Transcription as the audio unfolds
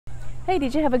Hey,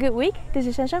 did you have a good week? This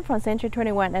is Shanshan from Century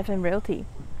 21 FM Realty.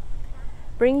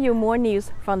 Bring you more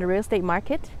news from the real estate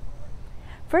market.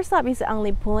 First up is the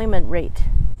unemployment rate.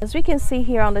 As we can see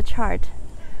here on the chart,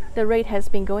 the rate has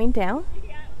been going down,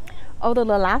 although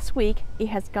the last week it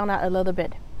has gone up a little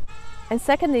bit. And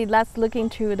secondly, let's look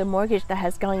into the mortgage that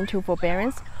has gone into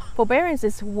forbearance. Forbearance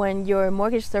is when your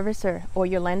mortgage servicer or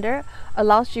your lender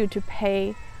allows you to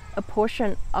pay a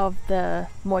portion of the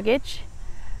mortgage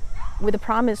with a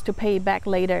promise to pay it back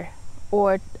later,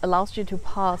 or allows you to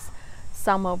pause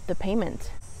some of the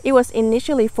payment. It was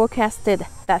initially forecasted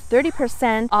that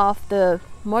 30% of the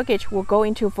mortgage will go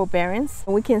into forbearance.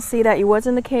 We can see that it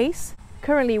wasn't the case.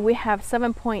 Currently, we have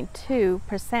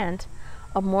 7.2%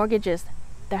 of mortgages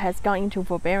that has gone into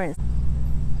forbearance.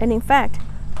 And in fact,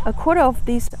 a quarter of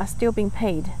these are still being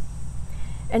paid.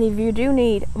 And if you do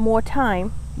need more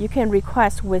time, you can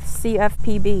request with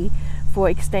CFPB for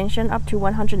extension up to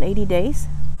 180 days.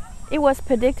 It was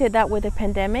predicted that with the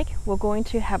pandemic, we're going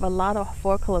to have a lot of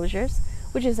foreclosures,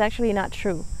 which is actually not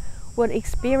true. We're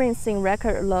experiencing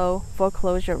record low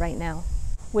foreclosure right now.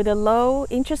 With a low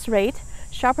interest rate,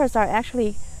 shoppers are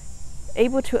actually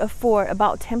able to afford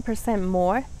about 10%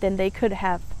 more than they could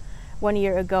have 1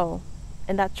 year ago.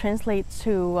 And that translates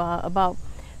to about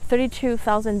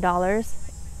 $32,000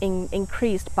 in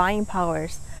increased buying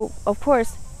powers. Of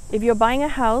course, if you're buying a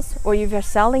house or if you're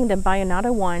selling then buy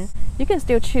another one, you can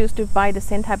still choose to buy the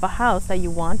same type of house that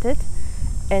you wanted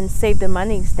and save the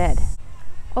money instead.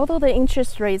 Although the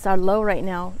interest rates are low right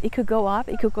now, it could go up,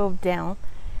 it could go down,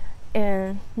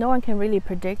 and no one can really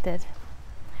predict it.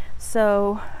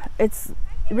 So it's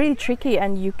really tricky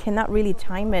and you cannot really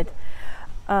time it.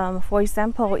 For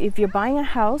example, if you're buying a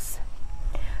house,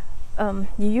 you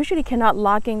usually cannot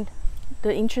lock in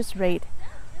the interest rate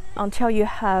until you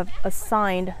have a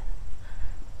signed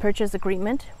purchase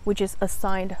agreement, which is a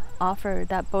signed offer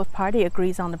that both parties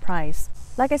agrees on the price.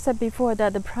 Like I said before,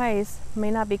 that the price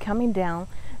may not be coming down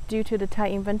due to the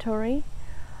tight inventory,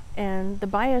 and the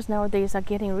buyers nowadays are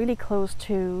getting really close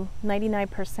to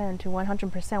 99% to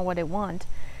 100% what they want.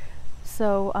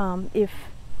 So if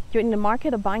you're in the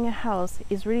market of buying a house,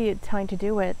 it's really time to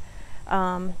do it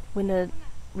when the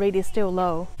rate is still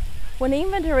low. When the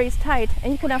inventory is tight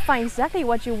and you cannot find exactly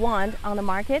what you want on the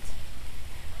market,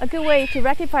 a good way to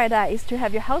rectify that is to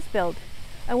have your house built.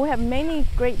 And we have many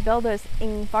great builders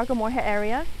in Fargo Moorhead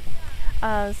area,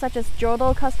 such as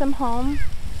Jordan Custom Home,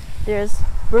 there's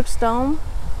Brookstone,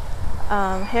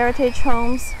 Heritage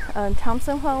Homes,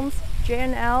 Thompson Homes,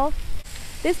 J&L.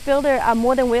 These builders are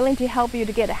more than willing to help you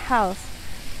to get a house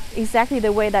exactly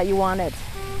the way that you want it.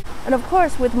 And of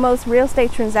course, with most real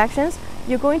estate transactions,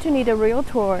 you're going to need a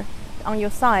realtor on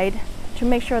your side to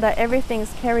make sure that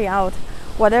everything's carried out,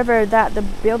 whatever that the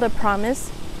builder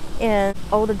promised, and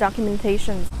all the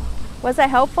documentation. Was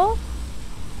that helpful?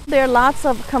 There are lots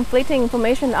of conflicting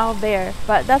information out there,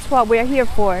 but that's what we're here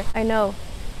for. I know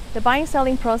the buying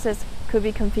selling process could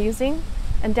be confusing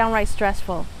and downright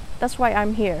stressful. That's why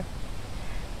I'm here.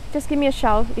 Just give me a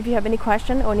shout if you have any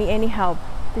question or need any help.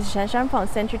 This is Shanshan from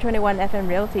Century 21 FM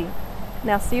Realty.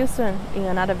 Now see you soon in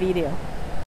another video.